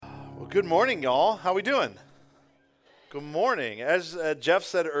Good morning, y'all. How we doing? Good morning. As Jeff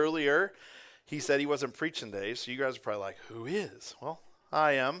said earlier, he said he wasn't preaching today, so you guys are probably like, who is? Well,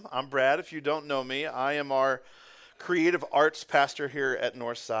 I am. I'm Brad. If you don't know me, I am our creative arts pastor here at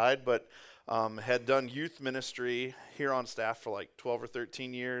Northside, but had done youth ministry here on staff for like 12 or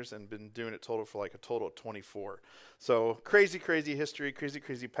 13 years and been doing it total for like a total of 24. So crazy, crazy history, crazy,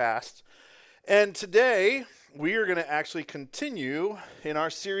 crazy past. And today, we are going to actually continue in our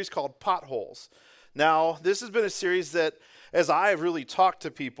series called Potholes. Now, this has been a series that, as I have really talked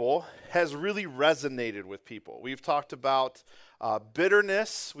to people, has really resonated with people. We've talked about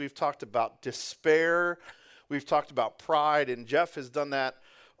bitterness, we've talked about despair, we've talked about pride, and Jeff has done that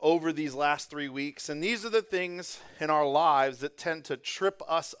over these last 3 weeks. And these are the things in our lives that tend to trip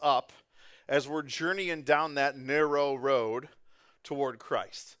us up as we're journeying down that narrow road toward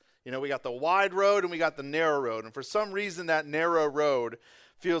Christ. You know, we got the wide road and we got the narrow road. And for some reason, that narrow road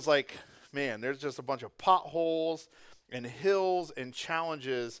feels like, man, there's just a bunch of potholes and hills and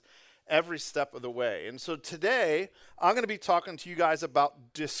challenges every step of the way. And so today, I'm going to be talking to you guys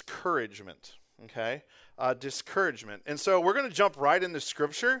about discouragement, okay? Discouragement. And so we're going to jump right into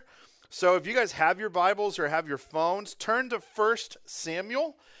Scripture. So if you guys have your Bibles or have your phones, turn to 1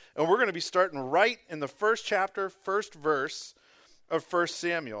 Samuel. And we're going to be starting right in the first chapter, first verse of 1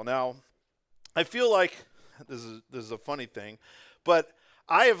 Samuel. Now, I feel like this is a funny thing, but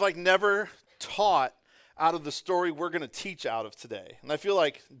I have never taught out of the story we're going to teach out of today. And I feel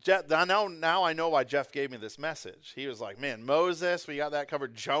like Jeff, now I know why Jeff gave me this message. He was like, man, Moses, we got that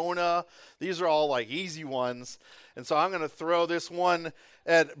covered. Jonah, these are all easy ones. And so I'm going to throw this one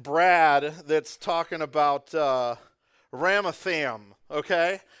at Brad that's talking about Ramatham,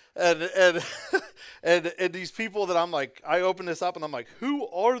 okay? And and these people that I'm like, I open this up and I'm like, who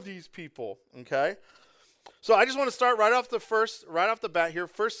are these people? Okay. So I just want to start right off the bat here.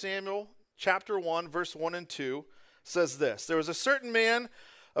 1 Samuel chapter 1, verse 1 and 2 says this. There was a certain man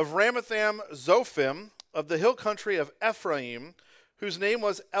of Ramatham Zophim of the hill country of Ephraim, whose name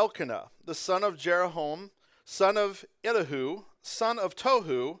was Elkanah, the son of Jeroham, son of Elihu, son of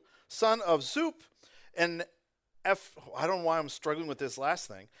Tohu, son of Zup, and I don't know why I'm struggling with this last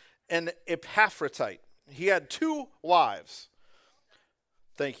thing, an Epaphratite. He had 2 wives.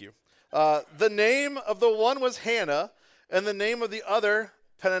 Thank you. The name of the one was Hannah, and the name of the other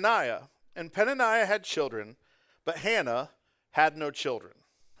Peninnah. And Peninnah had children, but Hannah had no children.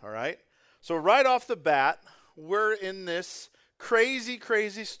 All right? So right off the bat, we're in this crazy,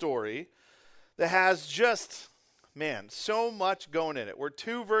 crazy story that has just, man, so much going in it. We're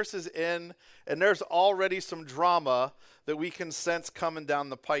 2 verses in, and there's already some drama that we can sense coming down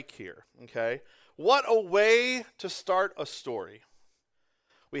the pike here, okay? What a way to start a story.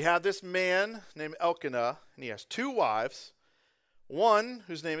 We have this man named Elkanah, and he has 2 wives, one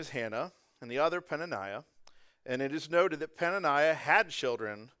whose name is Hannah, and the other Peninnah. And it is noted that Peninnah had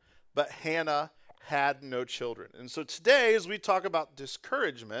children, but Hannah had no children. And so today, as we talk about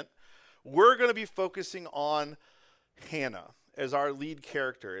discouragement, we're going to be focusing on Hannah as our lead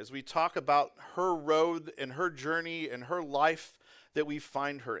character, as we talk about her road and her journey and her life that we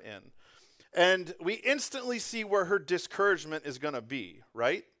find her in. And we instantly see where her discouragement is going to be,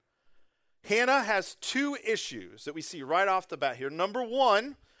 right? Hannah has 2 issues that we see right off the bat here. Number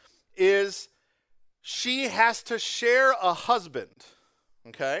 1 is she has to share a husband,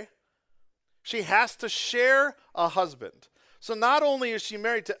 okay? She has to share a husband. So not only is she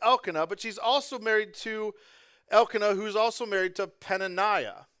married to Elkanah, but she's also married to Elkanah, who's also married to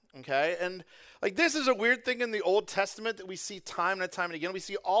Peninnah, okay? And this is a weird thing in the Old Testament that we see time and time and again. We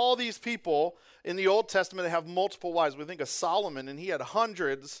see all these people in the Old Testament that have multiple wives. We think of Solomon, and he had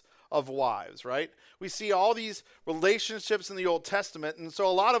hundreds of wives, right? We see all these relationships in the Old Testament, and so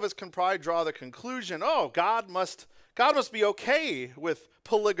a lot of us can probably draw the conclusion, oh, God must be okay with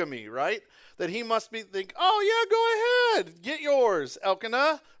polygamy, right? That he must think, oh, yeah, go ahead, get yours,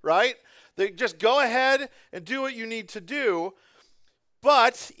 Elkanah, right? They just go ahead and do what you need to do.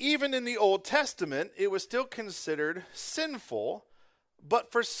 But even in the Old Testament, it was still considered sinful.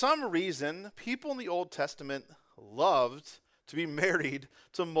 But for some reason, people in the Old Testament loved to be married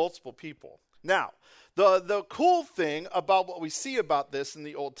to multiple people. Now, the cool thing about what we see about this in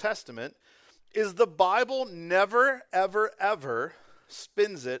the Old Testament is the Bible never, ever, ever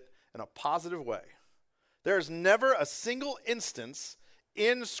spins it in a positive way. There's never a single instance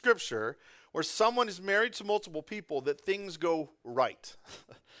in Scripture where someone is married to multiple people that things go right.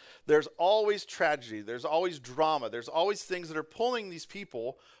 There's always tragedy. There's always drama. There's always things that are pulling these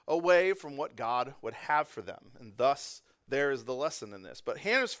people away from what God would have for them. And thus, there is the lesson in this. But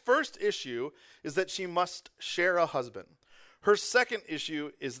Hannah's first issue is that she must share a husband. Her second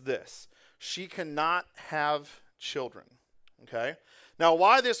issue is this: she cannot have children. Okay? Now,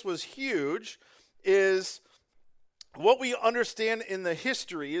 why this was huge is what we understand in the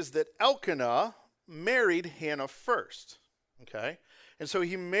history is that Elkanah married Hannah first. Okay? And so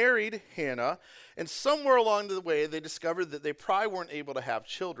he married Hannah, and somewhere along the way they discovered that they probably weren't able to have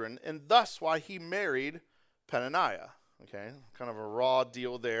children, and thus why he married Peninnah. Okay? Kind of a raw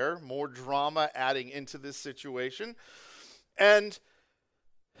deal there. More drama adding into this situation. And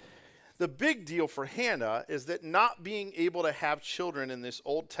the big deal for Hannah is that not being able to have children in this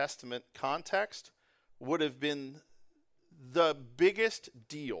Old Testament context would have been the biggest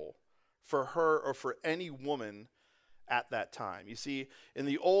deal for her or for any woman at that time. You see, in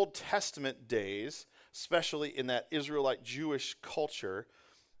the Old Testament days, especially in that Israelite Jewish culture,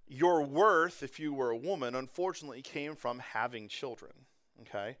 your worth, if you were a woman, unfortunately came from having children.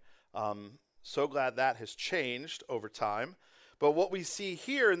 Okay? So glad that has changed over time. But what we see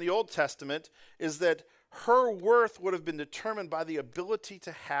here in the Old Testament is that her worth would have been determined by the ability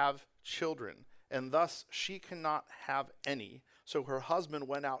to have children, and thus she cannot have any. So her husband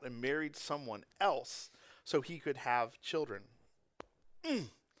went out and married someone else so he could have children.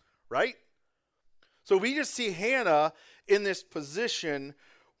 Right? So we just see Hannah in this position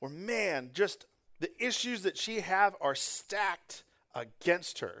where, man, just the issues that she have are stacked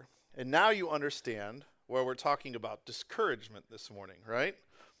against her. And now you understand where we're talking about discouragement this morning, right?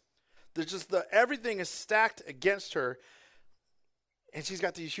 There's just everything is stacked against her, and she's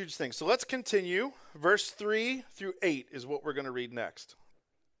got these huge things. So let's continue. Verse 3 through 8 is what we're going to read next.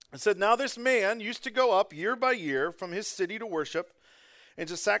 It said, "Now this man used to go up year by year from his city to worship and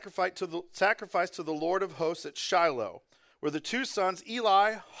to sacrifice to the Lord of hosts at Shiloh, where the two sons,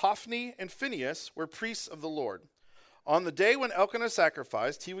 Eli, Hophni, and Phinehas, were priests of the Lord. On the day when Elkanah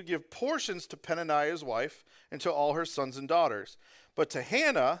sacrificed, he would give portions to Peninnah his wife and to all her sons and daughters. But to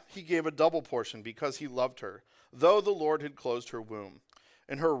Hannah he gave a double portion because he loved her, though the Lord had closed her womb.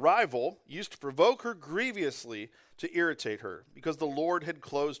 And her rival used to provoke her grievously to irritate her, because the Lord had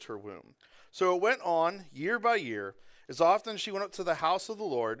closed her womb. So it went on year by year. As often as she went up to the house of the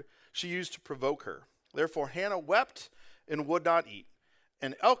Lord, she used to provoke her. Therefore Hannah wept and would not eat.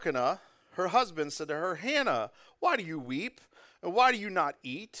 And Elkanah, her husband, said to her, 'Hannah, why do you weep? And why do you not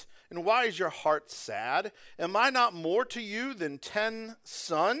eat? And why is your heart sad? Am I not more to you than 10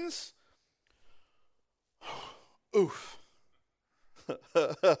 sons?' Oof.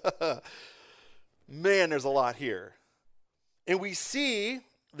 Man, there's a lot here. And we see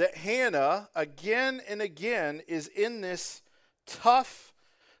that Hannah, again and again, is in this tough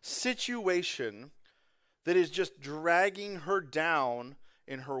situation that is just dragging her down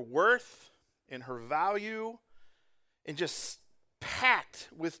in her worth, in her value, and just packed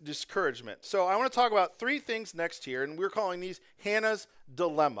with discouragement. So I want to talk about 3 things next here, and we're calling these Hannah's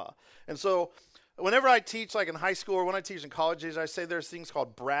dilemma. And so whenever I teach, like in high school or when I teach in colleges, I say there's things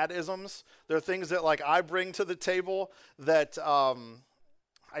called Bradisms. There are things that like I bring to the table that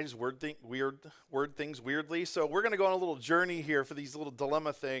I just word things weirdly. So we're going to go on a little journey here for these little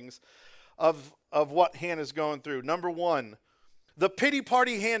dilemma things of what Hannah's going through. Number 1, the pity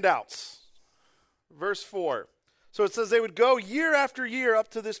party handouts. Verse 4. So it says they would go year after year up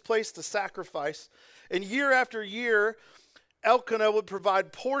to this place to sacrifice. And year after year, Elkanah would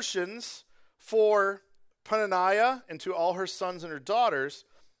provide portions for Peninnah and to all her sons and her daughters.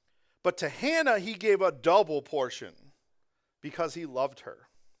 But to Hannah, he gave a double portion because he loved her,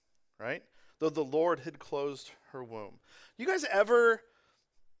 right? Though the Lord had closed her womb. You guys ever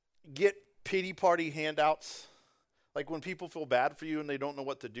get pity party handouts? Like when people feel bad for you and they don't know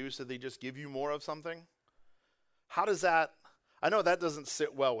what to do, so they just give you more of something? How does that, I know that doesn't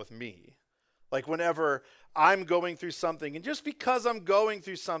sit well with me. Like whenever I'm going through something, and just because I'm going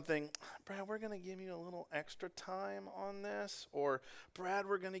through something, Brad, we're going to give you a little extra time on this, or Brad,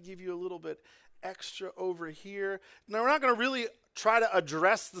 we're going to give you a little bit extra over here. Now, we're not going to really try to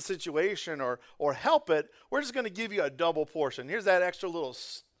address the situation or help it. We're just going to give you a double portion. Here's that extra little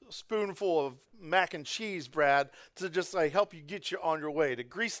spoonful of mac and cheese, Brad, to just like help you get you on your way, to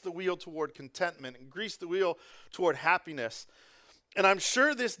grease the wheel toward contentment and grease the wheel toward happiness. And I'm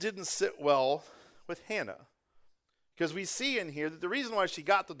sure this didn't sit well with Hannah, because we see in here that the reason why she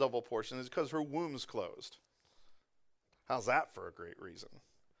got the double portion is because her womb's closed. How's that for a great reason?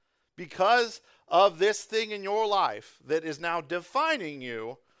 Because of this thing in your life that is now defining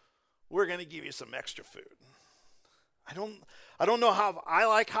you, we're going to give you some extra food. I don't know how I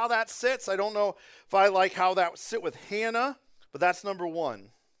like how that sits. I don't know if I like how that would sit with Hannah, but that's number 1.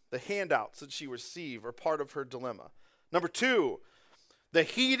 The handouts that she received are part of her dilemma. Number 2, the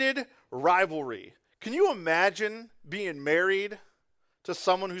heated rivalry. Can you imagine being married to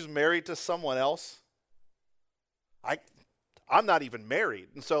someone who's married to someone else? I'm not even married.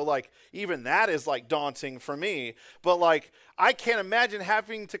 And so like even that is like daunting for me. But like I can't imagine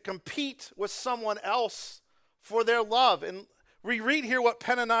having to compete with someone else for their love. And we read here what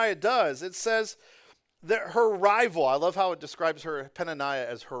Peninnah does. It says that her rival, I love how it describes her, Peninnah,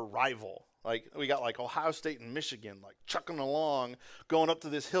 as her rival. Like we got like Ohio State and Michigan like chucking along, going up to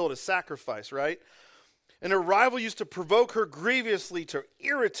this hill to sacrifice, right? And her rival used to provoke her grievously to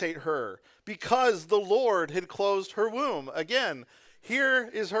irritate her because the Lord had closed her womb. Again, here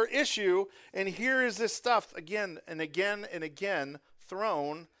is her issue, and here is this stuff again and again and again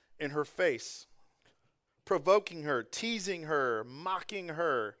thrown in her face, provoking her, teasing her, mocking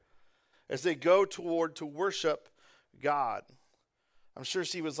her as they go toward to worship God. I'm sure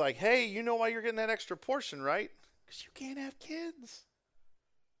she was like, hey, you know why you're getting that extra portion, right? Because you can't have kids.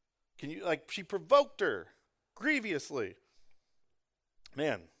 She provoked her grievously.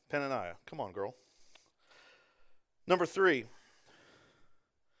 Man, Peninnah, come on, girl. Number 3,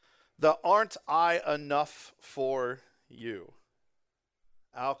 the aren't I enough for you?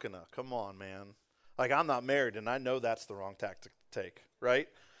 Elkanah, come on, man. Like, I'm not married, and I know that's the wrong tactic to take, right?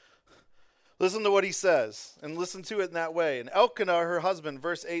 Listen to what he says, and listen to it in that way. And Elkanah, her husband,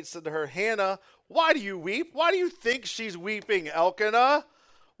 verse 8, said to her, Hannah, why do you weep? Why do you think she's weeping, Elkanah?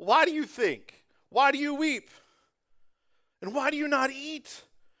 Why do you think? Why do you weep? And why do you not eat?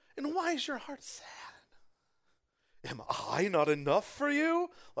 And why is your heart sad? Am I not enough for you?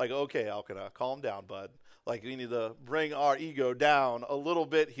 Like, okay, Elkanah, calm down, bud. Like, we need to bring our ego down a little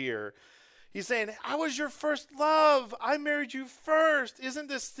bit here. He's saying, I was your first love. I married you first. Isn't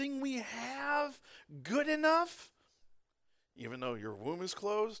this thing we have good enough? Even though your womb is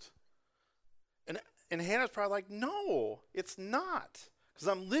closed? And Hannah's probably like, no, it's not. Because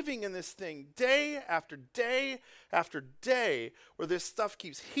I'm living in this thing day after day after day where this stuff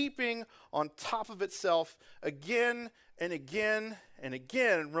keeps heaping on top of itself again and again and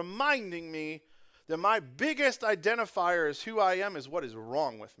again, reminding me that my biggest identifier as who I am is what is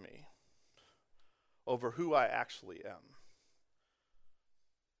wrong with me over who I actually am.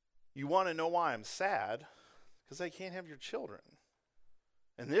 You want to know why I'm sad? Because I can't have your children.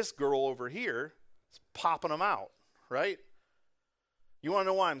 And this girl over here is popping them out, right? You want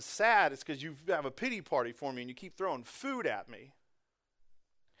to know why I'm sad? It's because you have a pity party for me and you keep throwing food at me.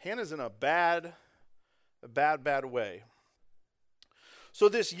 Hannah's in a bad way. So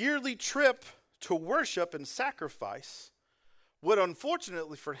this yearly trip to worship and sacrifice would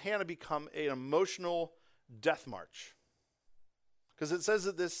unfortunately for Hannah become an emotional death march. Because it says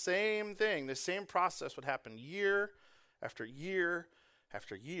that this same thing, this same process would happen year after year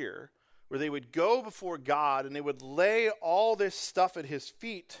after year, where they would go before God and they would lay all this stuff at his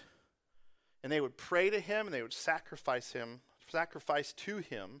feet and they would pray to him and they would sacrifice to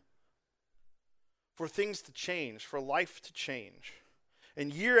him for things to change, for life to change.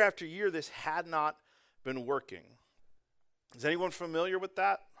 And year after year, this had not been working. Is anyone familiar with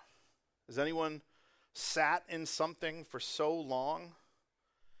that? Has anyone sat in something for so long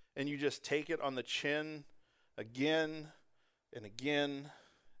and you just take it on the chin again and again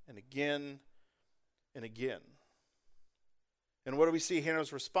and again and again? And what do we see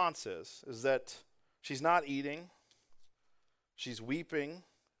Hannah's response is that she's not eating, she's weeping,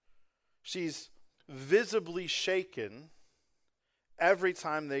 she's visibly shaken every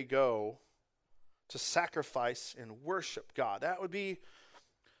time they go to sacrifice and worship God. That would be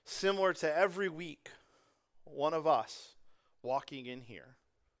similar to every week one of us walking in here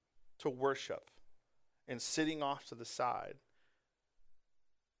to worship and sitting off to the side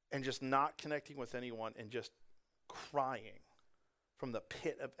and just not connecting with anyone and just crying from the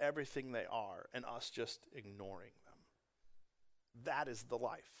pit of everything they are and us just ignoring them. That is the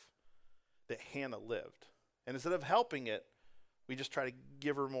life that Hannah lived. And instead of helping it, we just try to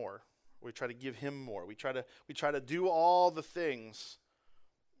give her more. We try to give him more. We try to do all the things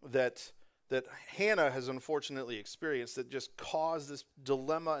that Hannah has unfortunately experienced that just cause this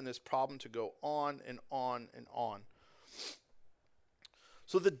dilemma and this problem to go on and on and on.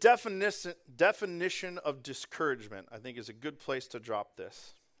 So the definition of discouragement, I think, is a good place to drop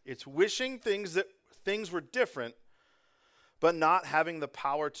this. It's wishing things were different, but not having the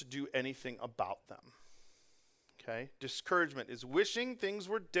power to do anything about them. Okay? Discouragement is wishing things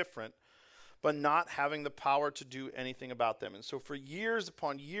were different, but not having the power to do anything about them. And so for years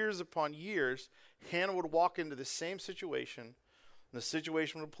upon years upon years, Hannah would walk into the same situation, and the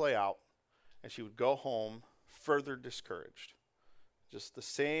situation would play out, and she would go home further discouraged. Just the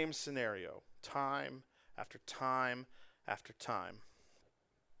same scenario, time after time after time.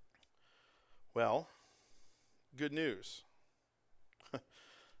 Well, good news.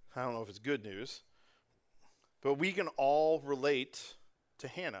 I don't know if it's good news, but we can all relate to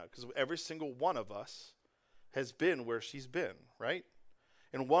Hannah because every single one of us has been where she's been, right?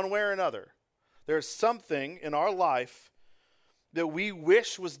 In one way or another. There's something in our life that we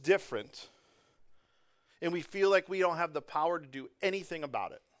wish was different, and we feel like we don't have the power to do anything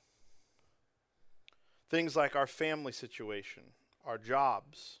about it. Things like our family situation, our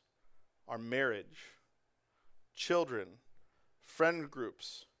jobs, our marriage, children, friend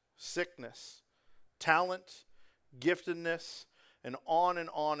groups, sickness, talent, giftedness, and on and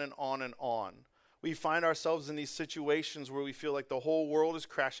on and on and on. We find ourselves in these situations where we feel like the whole world is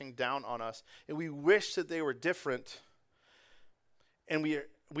crashing down on us, and we wish that they were different, and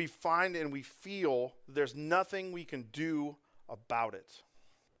we find and we feel there's nothing we can do about it.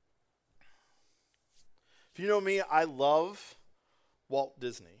 If you know me, I love Walt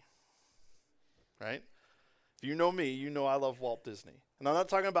Disney, right? If you know me, you know I love Walt Disney. And I'm not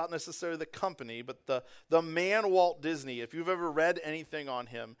talking about necessarily the company, but the man Walt Disney, if you've ever read anything on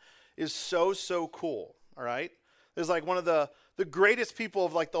him, is so, so cool, all right? There's like one of the greatest people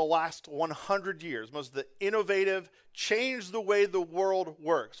of like the last 100 years, most of the innovative, changed the way the world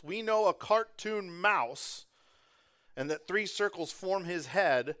works. We know a cartoon mouse and that 3 circles form his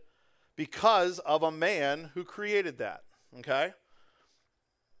head because of a man who created that, okay?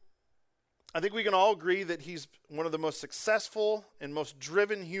 I think we can all agree that he's one of the most successful and most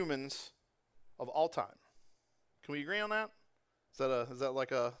driven humans of all time. Can we agree on that? Is that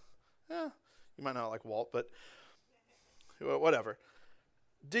like a, you might not like Walt, but whatever.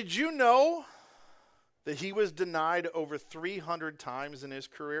 Did you know that he was denied over 300 times in his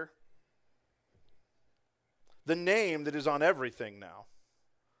career? The name that is on everything now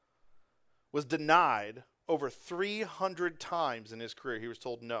was denied over 300 times in his career. He was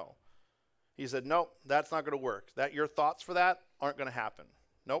told no. He said, nope, that's not going to work. Your thoughts for that aren't going to happen.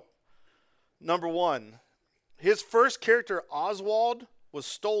 Nope. Number 1, his first character, Oswald, was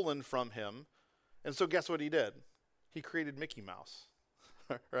stolen from him. And so guess what he did? He created Mickey Mouse,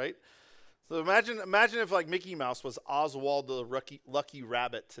 right? So imagine if like Mickey Mouse was Oswald the lucky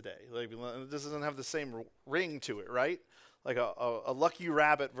rabbit today. Like, this doesn't have the same ring to it, right? Like a lucky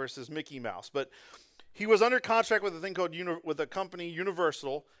rabbit versus Mickey Mouse. But he was under contract with a thing called with a company,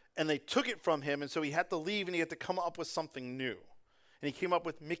 Universal, and they took it from him, and so he had to leave, and he had to come up with something new. And he came up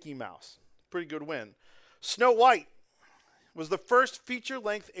with Mickey Mouse. Pretty good win. Snow White was the first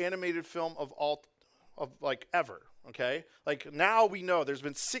feature-length animated film of ever, okay? Like, now we know there's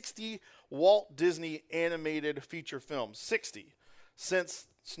been 60 Walt Disney animated feature films, 60, since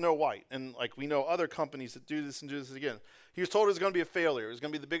Snow White. And, like, we know other companies that do this and do this again. He was told it was going to be a failure. It was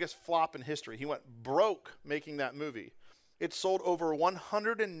going to be the biggest flop in history. He went broke making that movie. It sold over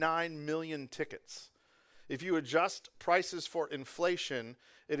 109 million tickets. If you adjust prices for inflation,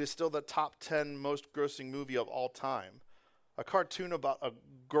 it is still the top 10 most grossing movie of all time. A cartoon about a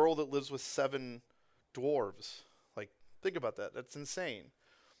girl that lives with 7 dwarves. Like, think about that. That's insane.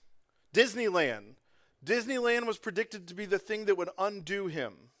 Disneyland. Disneyland was predicted to be the thing that would undo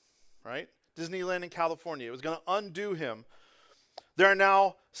him, right? Disneyland in California. It was going to undo him. There are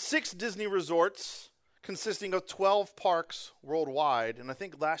now 6 Disney resorts consisting of 12 parks worldwide, and I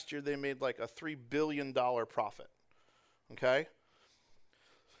think last year they made like a $3 billion profit, okay?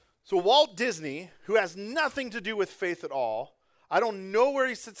 So Walt Disney, who has nothing to do with faith at all, I don't know where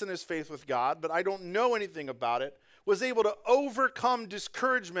he sits in his faith with God, but I don't know anything about it, was able to overcome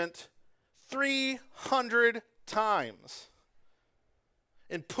discouragement 300 times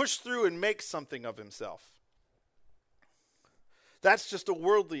and push through and make something of himself. That's just a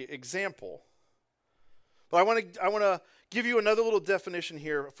worldly example. But I want to give you another little definition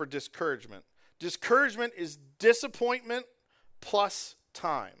here for discouragement. Discouragement is disappointment plus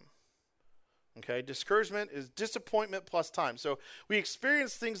time. Okay, discouragement is disappointment plus time. So we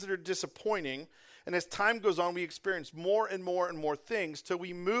experience things that are disappointing, and as time goes on, we experience more and more and more things till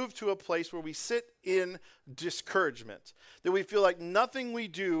we move to a place where we sit in discouragement, that we feel like nothing we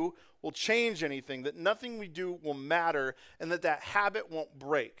do will change anything, that nothing we do will matter, and that habit won't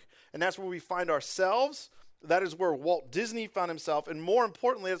break. And that's where we find ourselves. That is where Walt Disney found himself, and more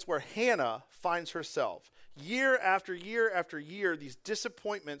importantly, that's where Hannah finds herself. Year after year after year, these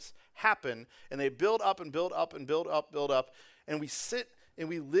disappointments happen, and they build up and build up and build up, and we sit and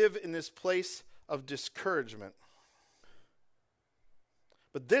we live in this place of discouragement.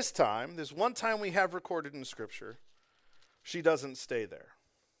 But this one time we have recorded in Scripture, she doesn't stay there.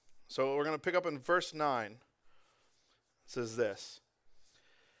 So we're going to pick up in verse 9. It says this.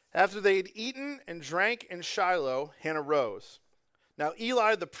 After they had eaten and drank in Shiloh, Hannah rose. Now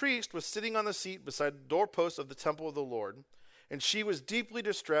Eli the priest was sitting on the seat beside the doorpost of the temple of the Lord, and she was deeply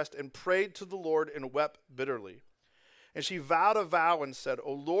distressed and prayed to the Lord and wept bitterly. And she vowed a vow and said,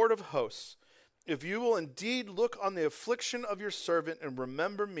 O Lord of hosts, if you will indeed look on the affliction of your servant and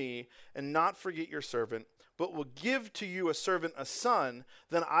remember me and not forget your servant, but will give to you a servant a son,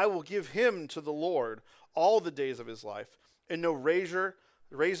 then I will give him to the Lord all the days of his life, and no razor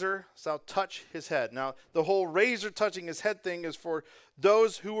shall touch his head. Now, the whole razor touching his head thing is for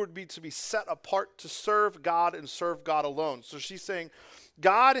those who would be to be set apart to serve God and serve God alone. So she's saying,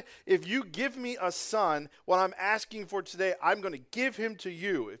 God, if you give me a son, what I'm asking for today, I'm going to give him to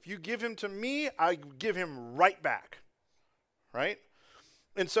you. If you give him to me, I give him right back. Right?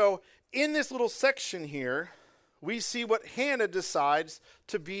 And so in this little section here, we see what Hannah decides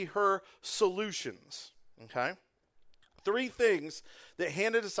to be her solutions. Okay? 3 things that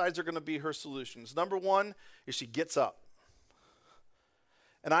Hannah decides are going to be her solutions. Number 1 is she gets up.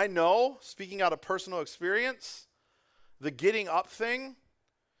 And I know, speaking out of personal experience, the getting up thing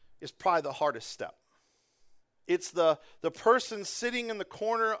is probably the hardest step. It's the person sitting in the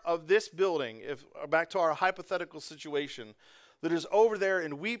corner of this building, if back to our hypothetical situation, that is over there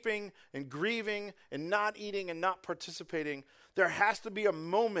and weeping and grieving and not eating and not participating. There has to be a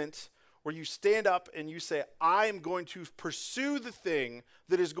moment where you stand up and you say, I am going to pursue the thing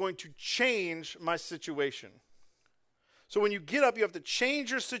that is going to change my situation. So when you get up, you have to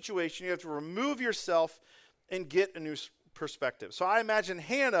change your situation. You have to remove yourself and get a new perspective. So I imagine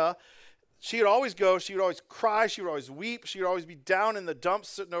Hannah, she would always go, she would always cry, she would always weep, she would always be down in the dumps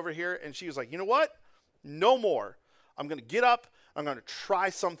sitting over here, and she was like, you know what? No more. I'm going to get up, I'm going to try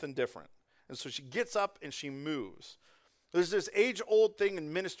something different. And so she gets up and she moves. There's this age-old thing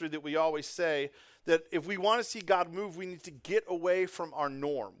in ministry that we always say that if we want to see God move, we need to get away from our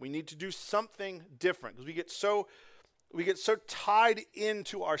norm. We need to do something different because we get so tied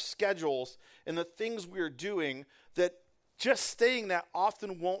into our schedules and the things we are doing that just staying that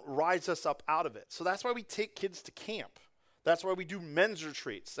often won't rise us up out of it. So that's why we take kids to camp. That's why we do men's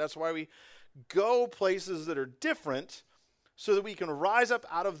retreats. That's why we go places that are different so that we can rise up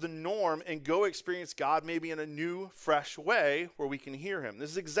out of the norm and go experience God maybe in a new, fresh way where we can hear him. This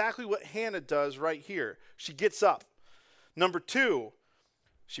is exactly what Hannah does right here. She gets up. Number 2,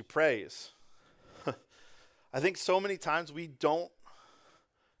 she prays. I think so many times we don't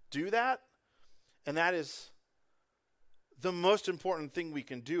do that, and that is the most important thing we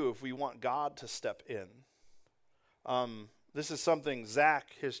can do if we want God to step in. This is something Zach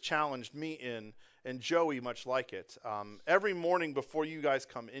has challenged me in, and Joey much like it. Every morning before you guys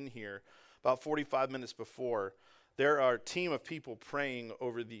come in here, about 45 minutes before, there are a team of people praying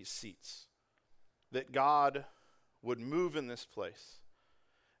over these seats, that God would move in this place,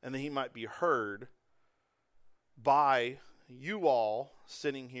 and that he might be heard by you all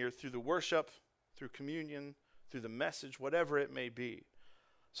sitting here through the worship, through communion, through the message, whatever it may be.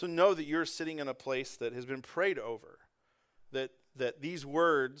 So know that you're sitting in a place that has been prayed over, that these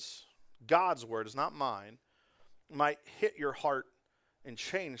words, God's words, not mine, might hit your heart and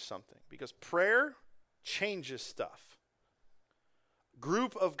change something. Because prayer changes stuff.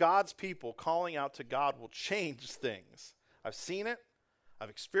 Group of God's people calling out to God will change things. I've seen it. I've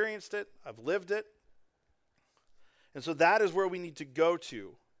experienced it. I've lived it. And so that is where we need to go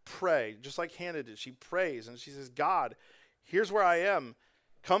to. Pray, just like Hannah did. She prays and she says, God, here's where I am.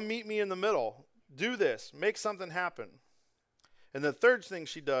 Come meet me in the middle. Do this. Make something happen. And the third thing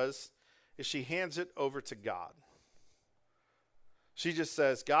she does is she hands it over to God. She just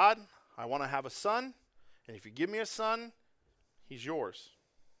says, God, I want to have a son, and if you give me a son, he's yours.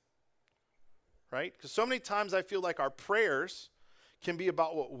 Right? Because so many times I feel like our prayers can be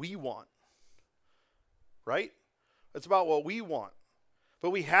about what we want. Right? It's about what we want. But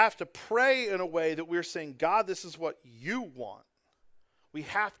we have to pray in a way that we're saying, God, this is what you want. We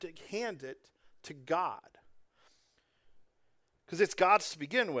have to hand it to God. Because it's God's to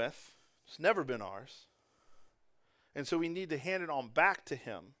begin with. It's never been ours. And so we need to hand it on back to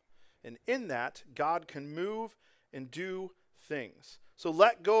him. And in that, God can move and do things. So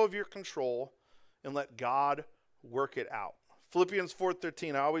let go of your control and let God work it out. Philippians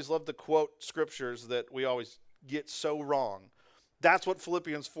 4:13, I always love to quote scriptures that we always get so wrong. That's what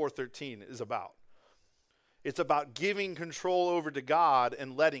Philippians 4:13 is about. It's about giving control over to God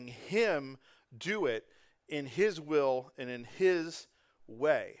and letting him do it in his will and in his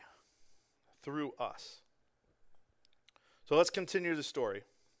way through us. So let's continue the story.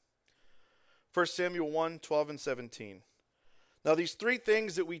 1 Samuel 1:12 and 17. Now these 3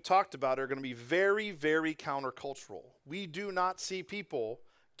 things that we talked about are going to be very, very countercultural. We do not see people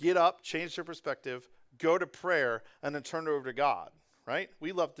get up, change their perspective, go to prayer, and then turn it over to God. right?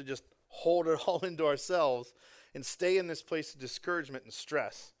 We love to just hold it all into ourselves and stay in this place of discouragement and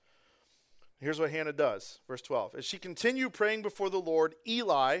stress. Here's what Hannah does, verse 12. As she continued praying before the Lord,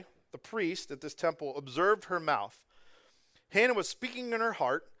 Eli, the priest at this temple, observed her mouth. Hannah was speaking in her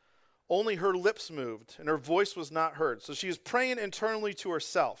heart, only her lips moved, and her voice was not heard. So she was praying internally to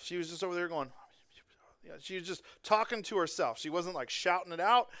herself. She was just over there going, she was just talking to herself. She wasn't like shouting it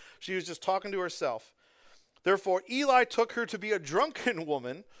out. She was just talking to herself. Therefore, Eli took her to be a drunken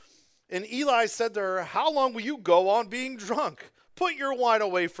woman, and Eli said to her, how long will you go on being drunk? Put your wine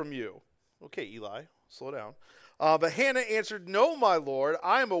away from you. Okay, Eli, slow down. But Hannah answered, no, my lord,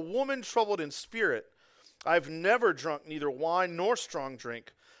 I am a woman troubled in spirit. I have never drunk neither wine nor strong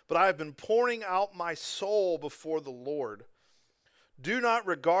drink, but I have been pouring out my soul before the Lord. Do not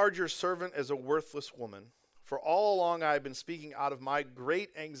regard your servant as a worthless woman, for all along I have been speaking out of my great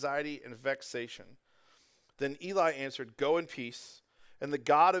anxiety and vexation. Then Eli answered, go in peace, and the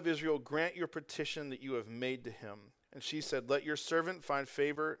God of Israel grant your petition that you have made to him. And she said, let your servant find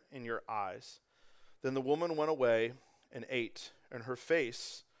favor in your eyes. Then the woman went away and ate, and her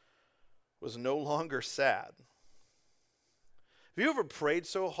face was no longer sad. Have you ever prayed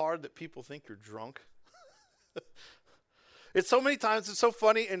so hard that people think you're drunk? It's so many times, it's so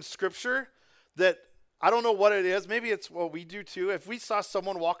funny in Scripture that I don't know what it is. Maybe it's what we do too. If we saw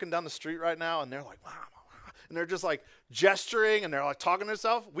someone walking down the street right now and they're like, wow, and they're just like gesturing and they're like talking to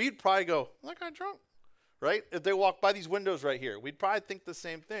themselves, we'd probably go, that guy drunk. Right? If they walk by these windows right here, we'd probably think the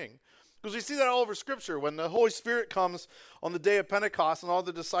same thing. Because we see that all over Scripture. When the Holy Spirit comes on the day of Pentecost and all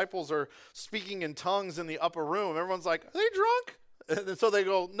the disciples are speaking in tongues in the upper room, everyone's like, are they drunk? And so they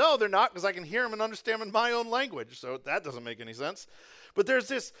go, no, they're not, because I can hear them and understand them in my own language. So that doesn't make any sense. But there's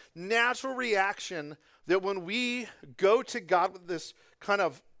this natural reaction that when we go to God with this kind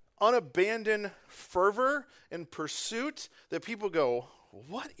of unabandoned fervor and pursuit, that people go,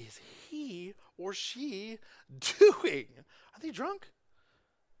 what is he or she doing? Are they drunk?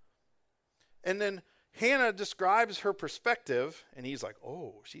 And then Hannah describes her perspective, and he's like,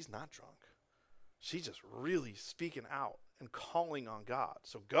 oh, she's not drunk. She's just really speaking out and calling on God.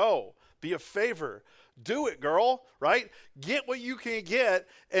 So go, be a favor. Do it, girl, right? Get what you can get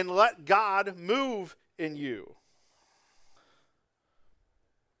and let God move in you.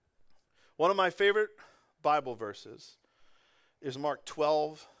 One of my favorite Bible verses is Mark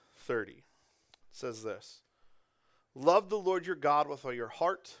 12:30. It says this, love the Lord your God with all your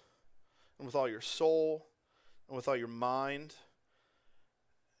heart and with all your soul and with all your mind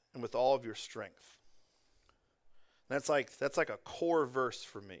and with all of your strength. That's like a core verse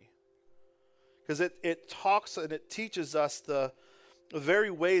for me. Because it talks and it teaches us the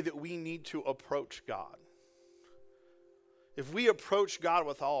very way that we need to approach God. If we approach God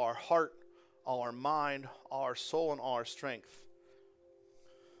with all our heart, all our mind, all our soul, and all our strength,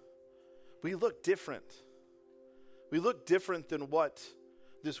 we look different. We look different than what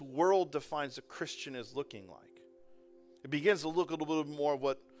this world defines a Christian as looking like. It begins to look a little bit more of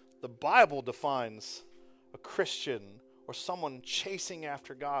what the Bible defines a Christian or someone chasing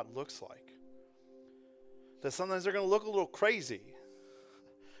after God looks like. That sometimes they're going to look a little crazy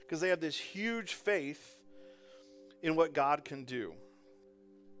because they have this huge faith in what God can do.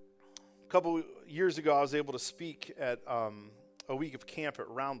 A couple years ago, I was able to speak at a week of camp at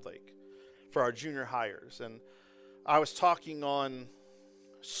Round Lake for our junior hires. And I was talking on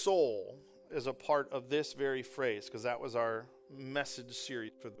soul as a part of this very phrase, because that was our message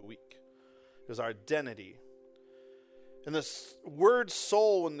series for the week. It was our identity. And this word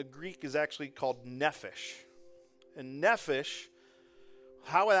soul in the Greek is actually called nephesh. And nephesh,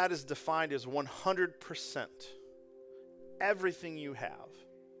 how that is defined is 100%. Everything you have,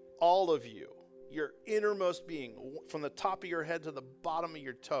 all of you, your innermost being, from the top of your head to the bottom of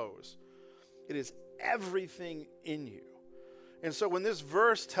your toes, it is everything in you. And so when this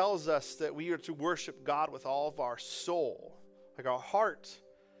verse tells us that we are to worship God with all of our soul, like our heart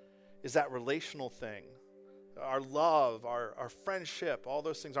is that relational thing, our love, our friendship, all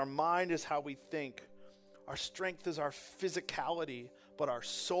those things. Our mind is how we think. Our strength is our physicality, but our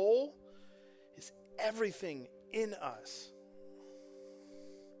soul is everything in us.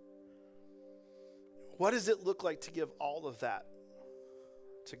 What does it look like to give all of that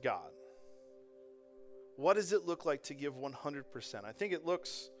to God? What does it look like to give 100%? I think it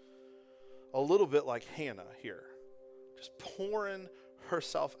looks a little bit like Hannah here, just pouring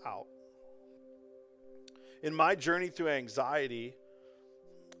herself out. In my journey through anxiety,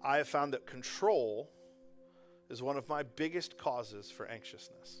 I have found that control is one of my biggest causes for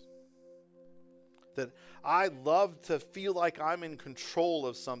anxiousness. That I love to feel like I'm in control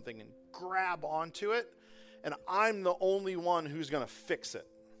of something and grab onto it and I'm the only one who's going to fix it.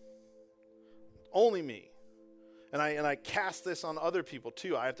 Only me. And I cast this on other people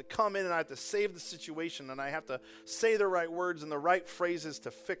too. I have to come in and I have to save the situation, and I have to say the right words and the right phrases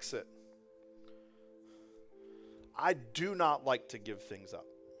to fix it. I do not like to give things up.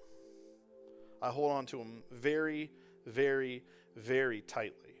 I hold on to them very, very, very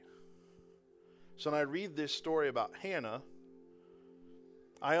tightly. So when I read this story about Hannah,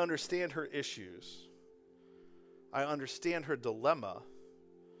 I understand her issues. I understand her dilemma,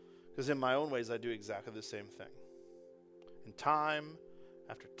 because in my own ways I do exactly the same thing. And time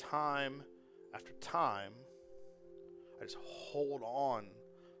after time after time, I just hold on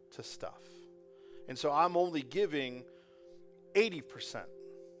to stuff. And so I'm only giving 80%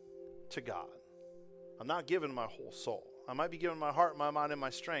 to God. I'm not giving my whole soul. I might be giving my heart, my mind, and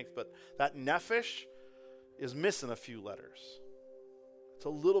my strength, but that nephesh is missing a few letters. It's a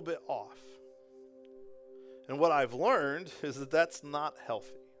little bit off. And what I've learned is that that's not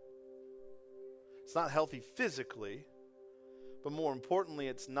healthy. It's not healthy physically, but more importantly,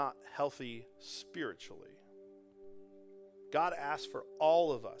 it's not healthy spiritually. God asks for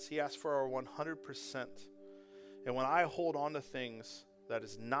all of us. He asks for our 100%. And when I hold on to things, that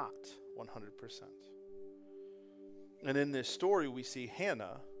is not 100%. And in this story, we see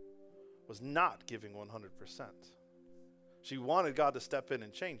Hannah was not giving 100%. She wanted God to step in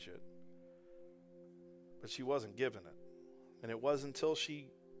and change it, but she wasn't giving it. And it wasn't until she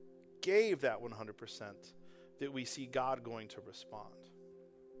gave that 100% that we see God going to respond.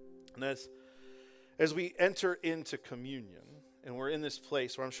 And as we enter into communion, and we're in this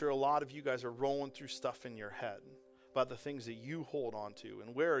place where I'm sure a lot of you guys are rolling through stuff in your head about the things that you hold on to,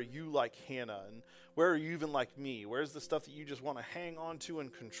 and where are you like Hannah, and where are you even like me? Where's the stuff that you just want to hang on to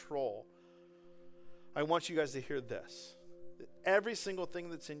and control? I want you guys to hear this. That every single thing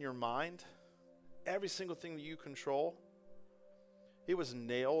that's in your mind, every single thing that you control, it was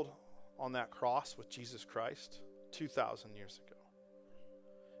nailed on that cross with Jesus Christ 2,000 years ago.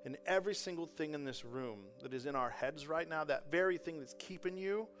 And every single thing in this room that is in our heads right now, that very thing that's keeping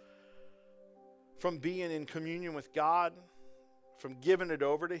you from being in communion with God, from giving it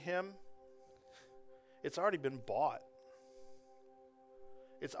over to Him, it's already been bought.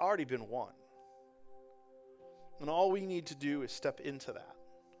 It's already been won. And all we need to do is step into that.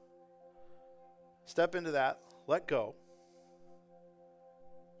 Step into that, let go,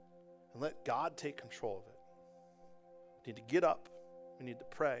 and let God take control of it. We need to get up, we need to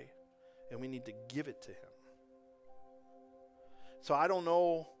pray, and we need to give it to Him. So I don't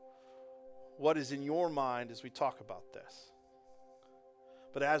know what is in your mind as we talk about this.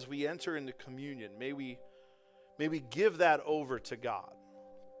 But as we enter into communion, may we give that over to God.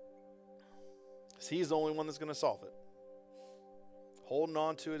 Because He's the only one that's going to solve it. Holding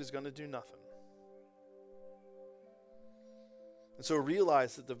on to it is going to do nothing. And so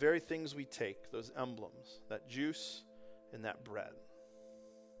realize that the very things we take, those emblems, that juice and that bread,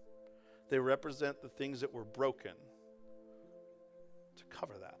 they represent the things that were broken to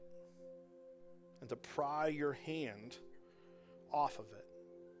cover that. And to pry your hand off of it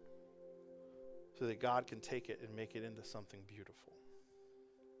so that God can take it and make it into something beautiful.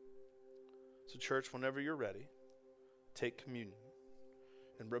 So church, whenever you're ready, take communion.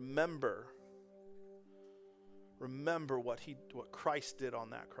 And remember what Christ did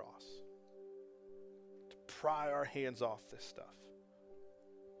on that cross. To pry our hands off this stuff.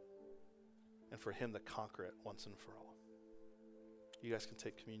 And for Him to conquer it once and for all. You guys can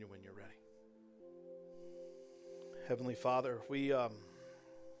take communion when you're ready. Heavenly Father, we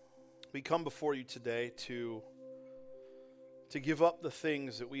come before you today to give up the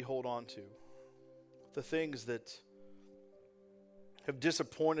things that we hold on to. The things that have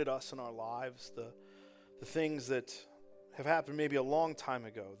disappointed us in our lives, the things that have happened maybe a long time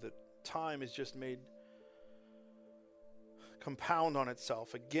ago, that time has just made compound on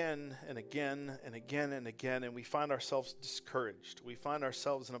itself again and again and again and again, and we find ourselves discouraged. We find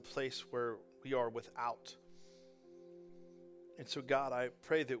ourselves in a place where we are without. And so God, I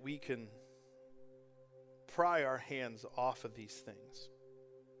pray that we can pry our hands off of these things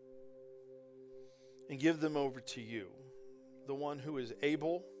and give them over to you, the one who is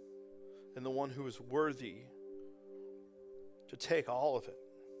able and the one who is worthy to take all of it.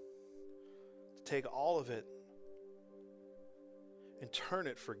 To take all of it and turn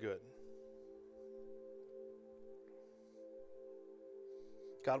it for good.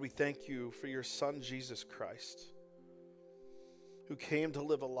 God, we thank you for your Son, Jesus Christ, who came to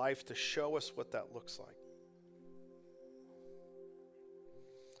live a life to show us what that looks like.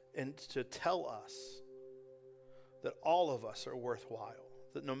 And to tell us that all of us are worthwhile,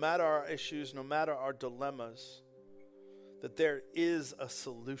 that no matter our issues, no matter our dilemmas, that there is a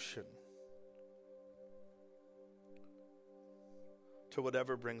solution to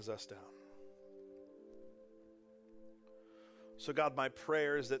whatever brings us down. So God, my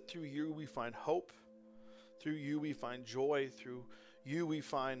prayer is that through you we find hope, through you we find joy, through you we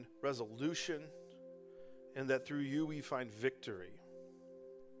find resolution, and that through you we find victory.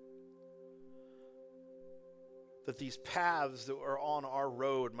 That these paths that are on our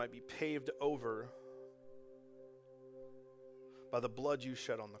road might be paved over by the blood you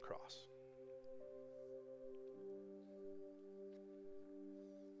shed on the cross.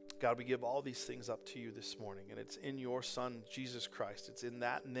 God, we give all these things up to you this morning, and it's in your Son, Jesus Christ. It's in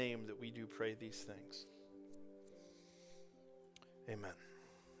that name that we do pray these things. Amen.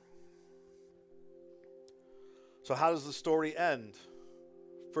 So how does the story end?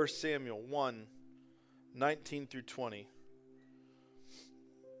 1 Samuel 1, 19 through 20.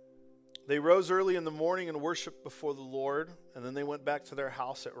 They rose early in the morning and worshiped before the Lord, and then they went back to their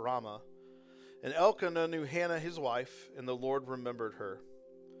house at Ramah. And Elkanah knew Hannah his wife, and the Lord remembered her.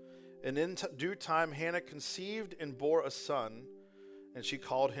 And in due time Hannah conceived and bore a son, and she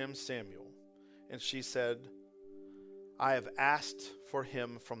called him Samuel. And she said, I have asked for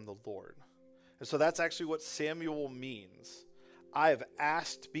him from the Lord. And so that's actually what Samuel means. I have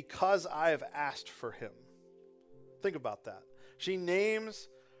asked because I have asked for him. Think about that. She names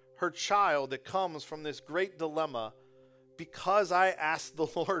her child that comes from this great dilemma because I asked the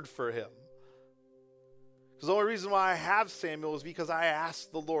Lord for him. Because the only reason why I have Samuel is because I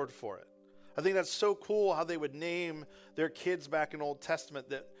asked the Lord for it. I think that's so cool how they would name their kids back in Old Testament,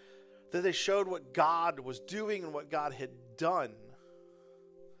 that they showed what God was doing and what God had done.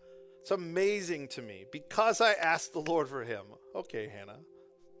 It's amazing to me. Because I asked the Lord for him. Okay, Hannah,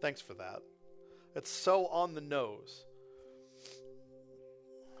 thanks for that. It's so on the nose.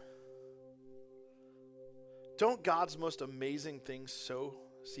 Don't God's most amazing things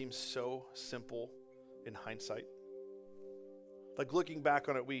seem so simple in hindsight? Like looking back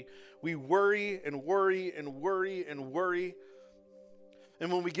on it, we worry and worry and worry and worry.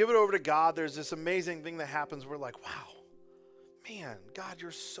 And when we give it over to God, there's this amazing thing that happens. We're like, wow, man, God,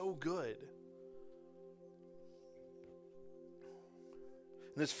 you're so good.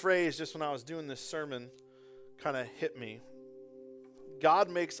 And this phrase, just when I was doing this sermon, kind of hit me. God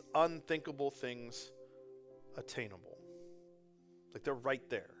makes unthinkable things attainable. Like they're right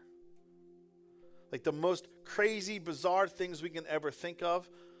there. Like the most crazy, bizarre things we can ever think of,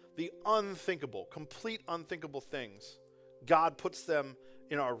 the unthinkable, complete unthinkable things, God puts them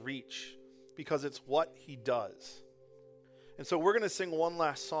in our reach because it's what he does. And so we're going to sing one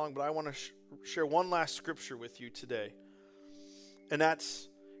last song, but I want to share one last scripture with you today. And that's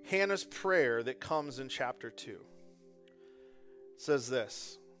Hannah's prayer that comes in chapter 2. It says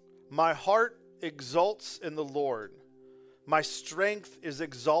this, my heart exults in the Lord. My strength is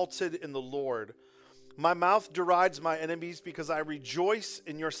exalted in the Lord. My mouth derides my enemies because I rejoice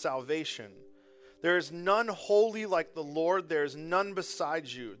in your salvation. There is none holy like the Lord. There is none beside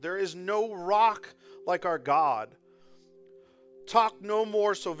you. There is no rock like our God. Talk no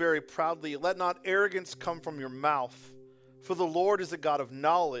more so very proudly. Let not arrogance come from your mouth. For the Lord is a God of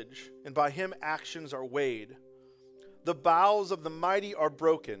knowledge, and by him actions are weighed. The bows of the mighty are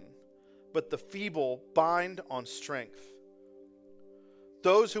broken, but the feeble bind on strength.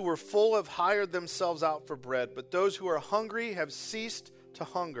 Those who were full have hired themselves out for bread, but those who are hungry have ceased to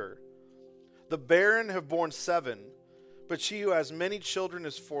hunger. The barren have borne 7, but she who has many children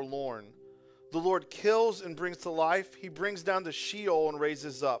is forlorn. The Lord kills and brings to life. He brings down to Sheol and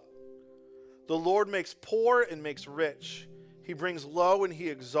raises up. The Lord makes poor and makes rich. He brings low and he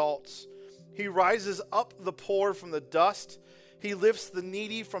exalts. He rises up the poor from the dust. He lifts the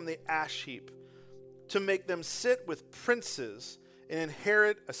needy from the ash heap to make them sit with princes and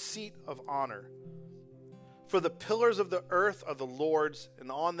inherit a seat of honor. For the pillars of the earth are the Lord's,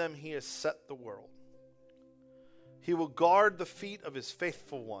 and on them he has set the world. He will guard the feet of his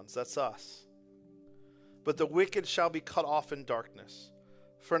faithful ones, that's us. But the wicked shall be cut off in darkness,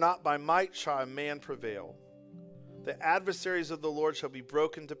 for not by might shall a man prevail. The adversaries of the Lord shall be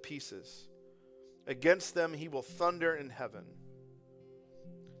broken to pieces. Against them he will thunder in heaven.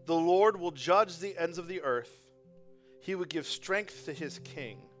 The Lord will judge the ends of the earth. He will give strength to his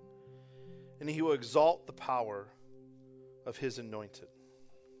king, and he will exalt the power of his anointed.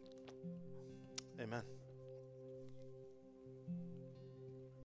 Amen.